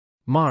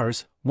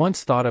Mars,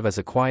 once thought of as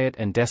a quiet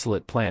and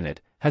desolate planet,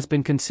 has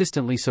been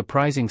consistently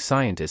surprising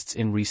scientists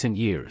in recent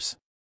years.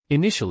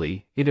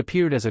 Initially, it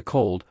appeared as a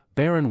cold,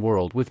 barren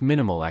world with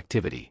minimal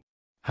activity.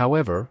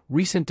 However,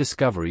 recent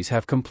discoveries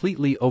have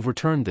completely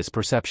overturned this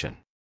perception.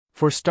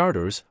 For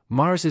starters,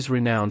 Mars is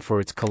renowned for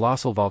its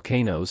colossal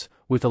volcanoes,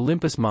 with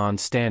Olympus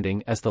Mons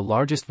standing as the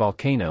largest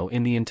volcano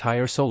in the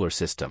entire solar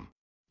system.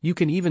 You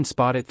can even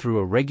spot it through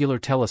a regular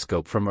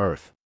telescope from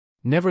Earth.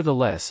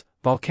 Nevertheless,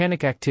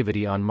 volcanic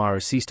activity on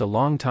Mars ceased a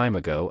long time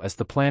ago as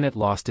the planet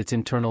lost its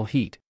internal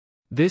heat.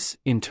 This,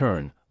 in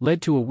turn,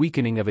 led to a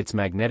weakening of its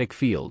magnetic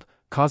field,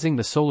 causing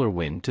the solar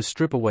wind to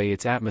strip away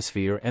its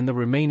atmosphere and the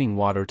remaining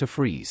water to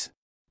freeze.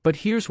 But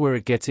here's where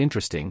it gets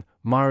interesting: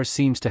 Mars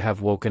seems to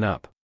have woken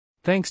up.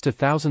 Thanks to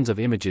thousands of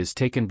images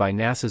taken by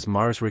NASA's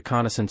Mars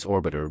Reconnaissance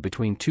Orbiter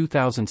between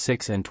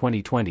 2006 and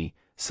 2020,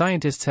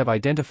 scientists have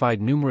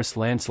identified numerous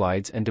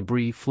landslides and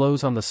debris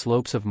flows on the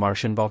slopes of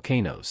Martian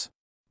volcanoes.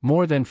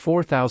 More than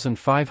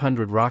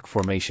 4,500 rock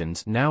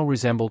formations now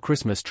resemble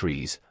Christmas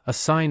trees, a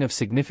sign of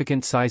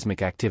significant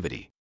seismic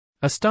activity.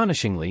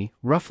 Astonishingly,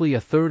 roughly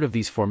a third of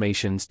these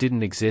formations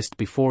didn't exist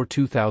before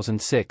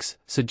 2006,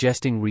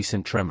 suggesting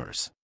recent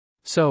tremors.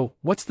 So,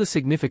 what's the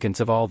significance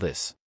of all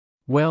this?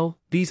 Well,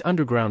 these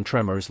underground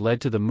tremors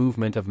led to the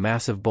movement of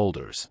massive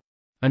boulders.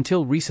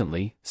 Until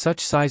recently,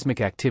 such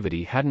seismic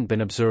activity hadn't been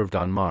observed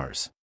on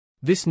Mars.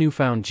 This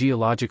newfound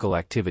geological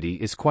activity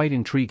is quite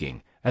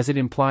intriguing, as it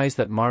implies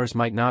that Mars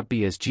might not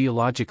be as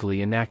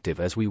geologically inactive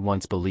as we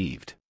once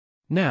believed.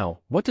 Now,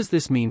 what does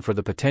this mean for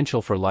the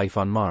potential for life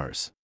on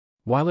Mars?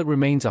 While it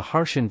remains a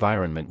harsh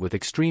environment with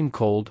extreme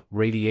cold,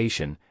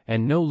 radiation,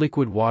 and no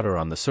liquid water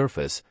on the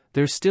surface,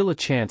 there's still a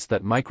chance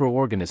that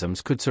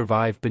microorganisms could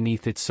survive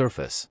beneath its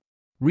surface.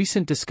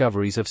 Recent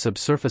discoveries of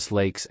subsurface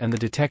lakes and the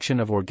detection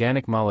of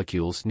organic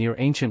molecules near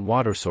ancient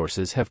water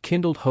sources have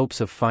kindled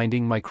hopes of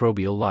finding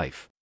microbial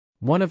life.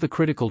 One of the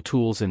critical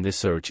tools in this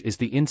search is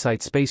the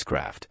InSight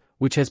spacecraft,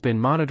 which has been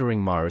monitoring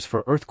Mars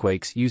for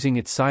earthquakes using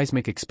its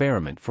Seismic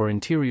Experiment for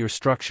Interior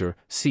Structure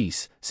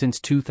 (SEIS) since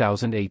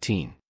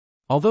 2018.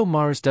 Although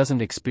Mars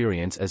doesn't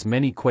experience as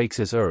many quakes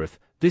as Earth,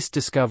 this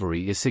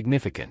discovery is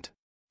significant.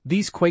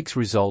 These quakes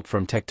result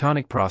from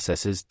tectonic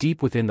processes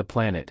deep within the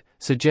planet,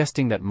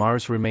 suggesting that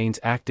Mars remains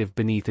active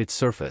beneath its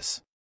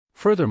surface.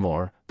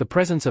 Furthermore, the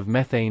presence of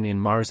methane in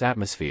Mars'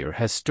 atmosphere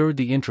has stirred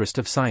the interest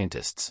of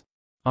scientists.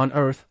 On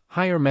Earth,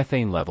 higher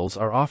methane levels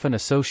are often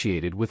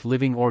associated with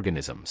living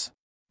organisms.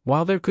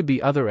 While there could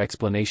be other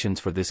explanations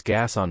for this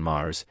gas on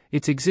Mars,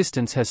 its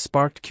existence has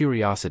sparked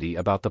curiosity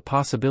about the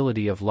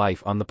possibility of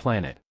life on the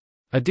planet.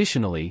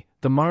 Additionally,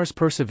 the Mars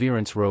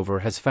Perseverance rover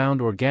has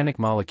found organic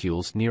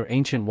molecules near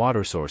ancient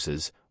water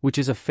sources, which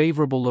is a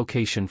favorable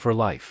location for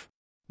life.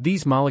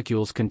 These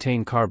molecules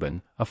contain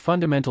carbon, a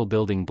fundamental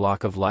building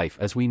block of life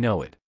as we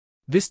know it.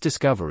 This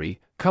discovery,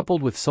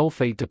 coupled with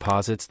sulfate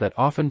deposits that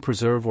often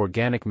preserve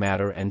organic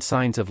matter and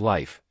signs of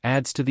life,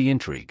 adds to the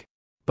intrigue.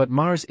 But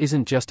Mars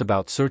isn't just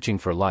about searching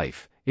for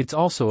life, it's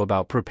also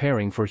about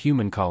preparing for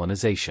human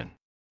colonization.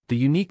 The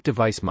unique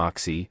device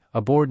MOXIE,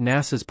 aboard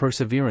NASA's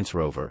Perseverance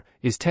rover,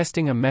 is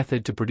testing a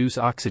method to produce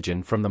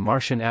oxygen from the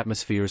Martian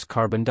atmosphere's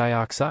carbon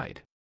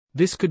dioxide.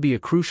 This could be a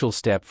crucial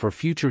step for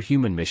future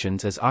human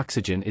missions as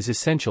oxygen is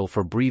essential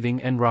for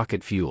breathing and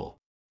rocket fuel.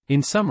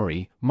 In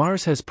summary,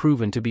 Mars has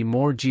proven to be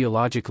more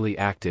geologically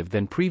active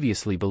than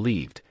previously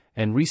believed,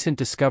 and recent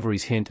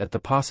discoveries hint at the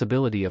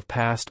possibility of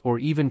past or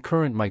even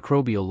current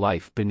microbial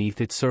life beneath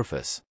its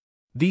surface.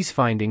 These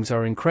findings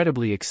are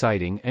incredibly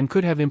exciting and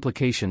could have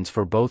implications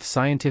for both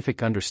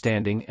scientific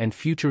understanding and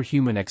future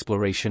human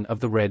exploration of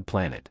the Red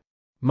Planet.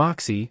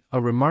 MOXIE, a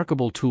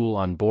remarkable tool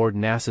on board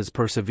NASA's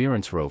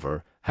Perseverance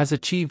rover, has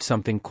achieved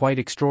something quite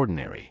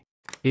extraordinary.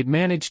 It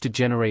managed to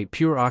generate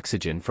pure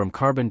oxygen from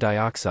carbon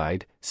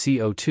dioxide,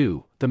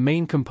 CO2, the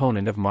main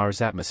component of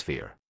Mars'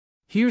 atmosphere.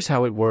 Here's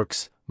how it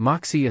works.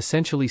 MOXIE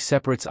essentially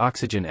separates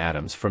oxygen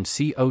atoms from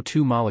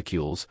CO2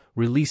 molecules,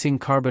 releasing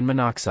carbon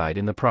monoxide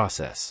in the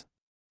process.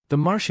 The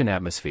Martian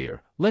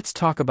atmosphere. Let's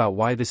talk about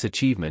why this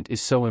achievement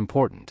is so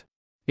important.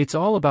 It's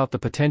all about the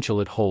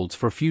potential it holds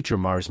for future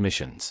Mars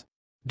missions.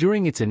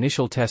 During its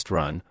initial test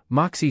run,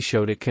 MOXIE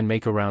showed it can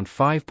make around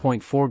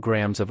 5.4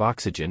 grams of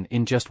oxygen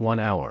in just 1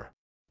 hour.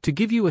 To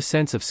give you a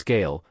sense of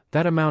scale,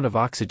 that amount of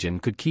oxygen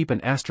could keep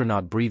an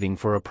astronaut breathing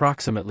for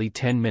approximately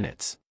 10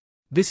 minutes.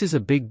 This is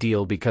a big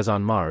deal because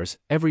on Mars,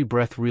 every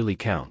breath really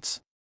counts.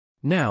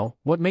 Now,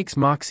 what makes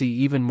MOXIE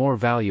even more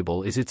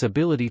valuable is its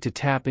ability to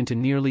tap into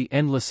nearly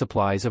endless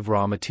supplies of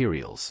raw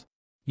materials.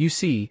 You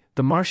see,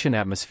 the Martian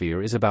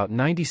atmosphere is about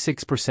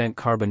 96%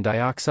 carbon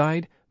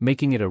dioxide,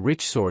 making it a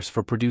rich source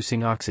for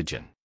producing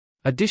oxygen.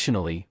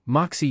 Additionally,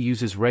 MOXIE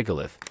uses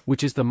regolith,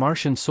 which is the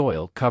Martian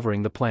soil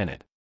covering the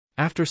planet.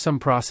 After some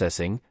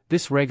processing,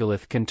 this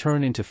regolith can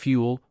turn into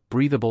fuel,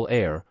 breathable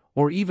air,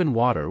 or even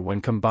water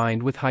when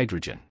combined with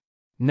hydrogen.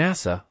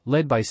 NASA,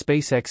 led by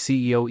SpaceX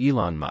CEO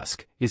Elon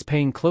Musk, is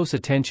paying close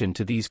attention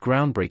to these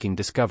groundbreaking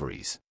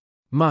discoveries.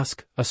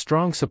 Musk, a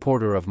strong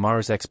supporter of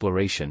Mars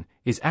exploration,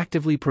 is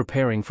actively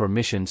preparing for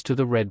missions to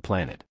the Red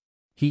Planet.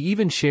 He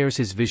even shares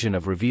his vision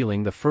of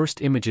revealing the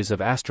first images of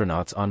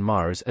astronauts on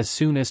Mars as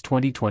soon as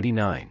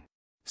 2029.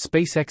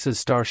 SpaceX's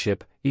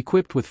Starship,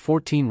 equipped with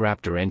 14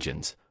 Raptor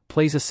engines,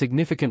 plays a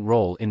significant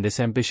role in this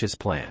ambitious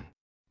plan.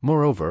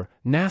 Moreover,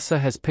 NASA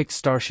has picked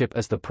Starship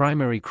as the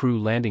primary crew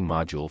landing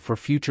module for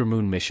future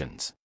moon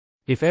missions.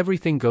 If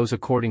everything goes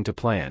according to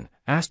plan,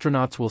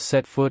 astronauts will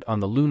set foot on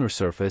the lunar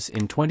surface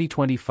in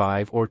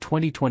 2025 or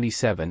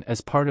 2027 as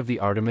part of the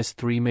Artemis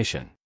 3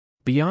 mission.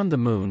 Beyond the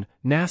moon,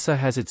 NASA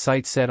has its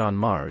sights set on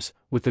Mars,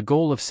 with the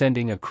goal of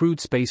sending a crewed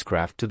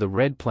spacecraft to the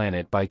Red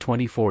Planet by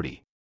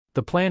 2040.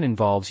 The plan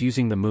involves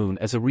using the moon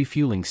as a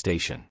refueling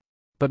station.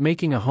 But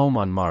making a home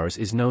on Mars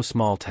is no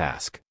small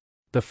task.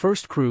 The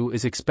first crew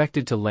is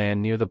expected to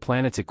land near the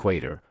planet's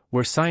equator,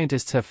 where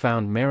scientists have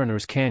found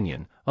Mariner's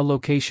Canyon, a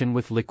location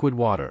with liquid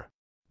water.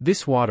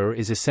 This water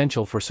is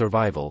essential for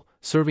survival,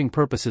 serving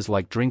purposes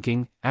like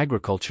drinking,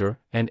 agriculture,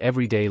 and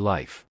everyday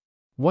life.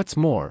 What's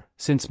more,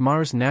 since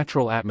Mars'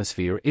 natural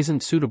atmosphere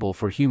isn't suitable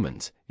for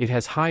humans, it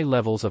has high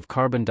levels of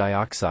carbon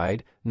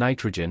dioxide,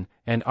 nitrogen,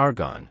 and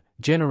argon.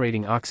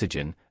 Generating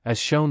oxygen, as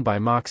shown by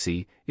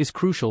MOXIE, is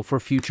crucial for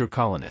future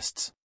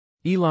colonists.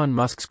 Elon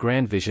Musk's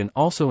grand vision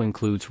also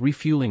includes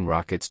refueling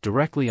rockets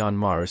directly on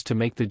Mars to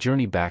make the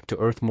journey back to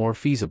Earth more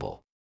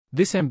feasible.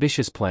 This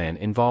ambitious plan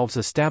involves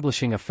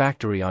establishing a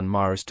factory on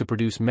Mars to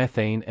produce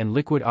methane and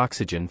liquid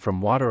oxygen from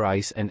water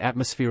ice and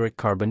atmospheric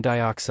carbon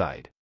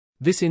dioxide.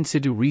 This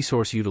in-situ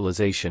resource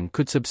utilization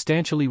could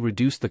substantially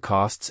reduce the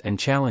costs and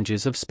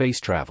challenges of space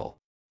travel.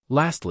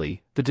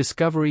 Lastly, the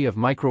discovery of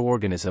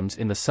microorganisms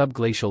in the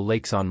subglacial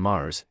lakes on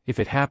Mars, if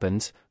it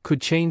happens,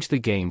 could change the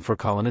game for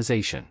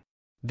colonization.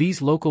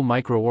 These local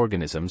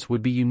microorganisms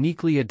would be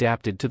uniquely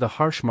adapted to the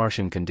harsh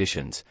Martian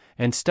conditions,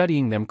 and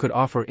studying them could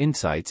offer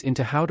insights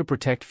into how to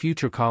protect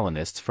future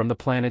colonists from the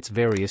planet's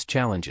various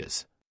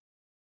challenges.